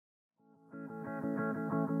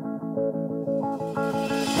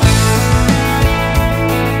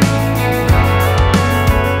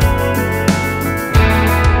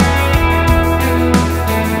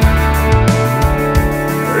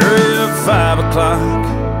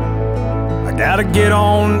gotta get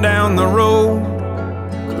on down the road,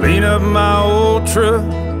 clean up my old truck,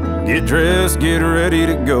 get dressed, get ready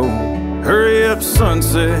to go. Hurry up,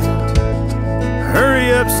 sunset,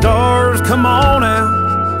 hurry up, stars, come on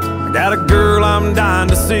out. I got a girl I'm dying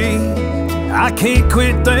to see, I can't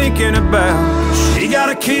quit thinking about. She got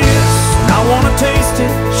a kiss, I wanna taste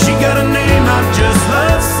it. She got a name I just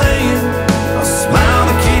love saying, a smile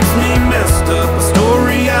that keeps me messed up, a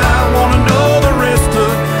story I wanna know the rest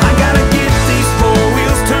of. I gotta get these four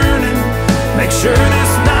wheels turning, make sure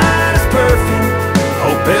this night is perfect.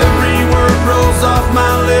 Hope every word rolls off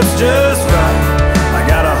my lips just right. I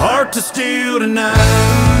got a heart to steal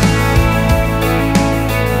tonight.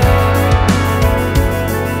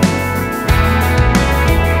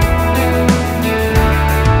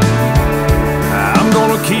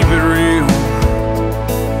 Keep it real,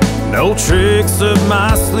 no tricks up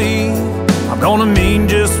my sleeve. I'm gonna mean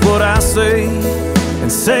just what I say and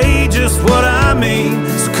say just what I mean.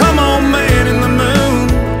 So come on, man in the moon,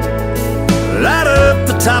 light up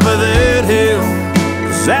the top of that hill,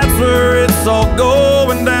 'cause that's where it's all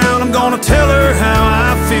going down. I'm gonna tell her how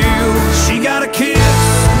I feel. She got a kiss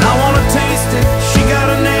and I wanna taste it. She got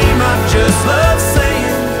a name I just love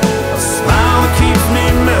saying, a smile that keeps me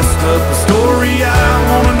messed up, a story I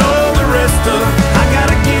wanna know the rest of. I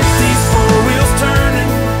gotta get these four wheels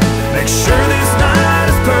turning, make sure this night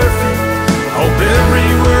is perfect. Hope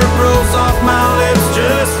every word rolls off my lips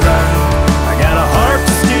just right. I got a heart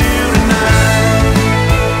to steal tonight.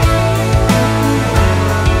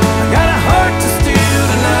 I got a heart to steal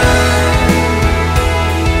tonight.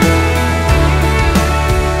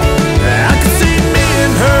 I can see me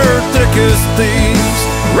and her thick as thieves,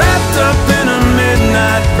 wrapped up in a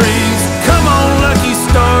midnight breeze. Come on, lucky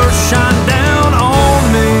stars, shine down on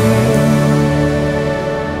me.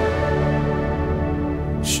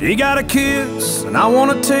 She got a kiss and I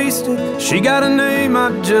wanna taste it. She got a name I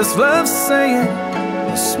just love saying,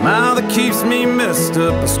 a smile that keeps me messed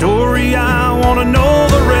up, a story I wanna know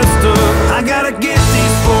the rest of. I gotta get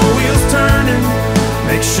these four wheels turning,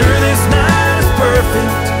 make sure this night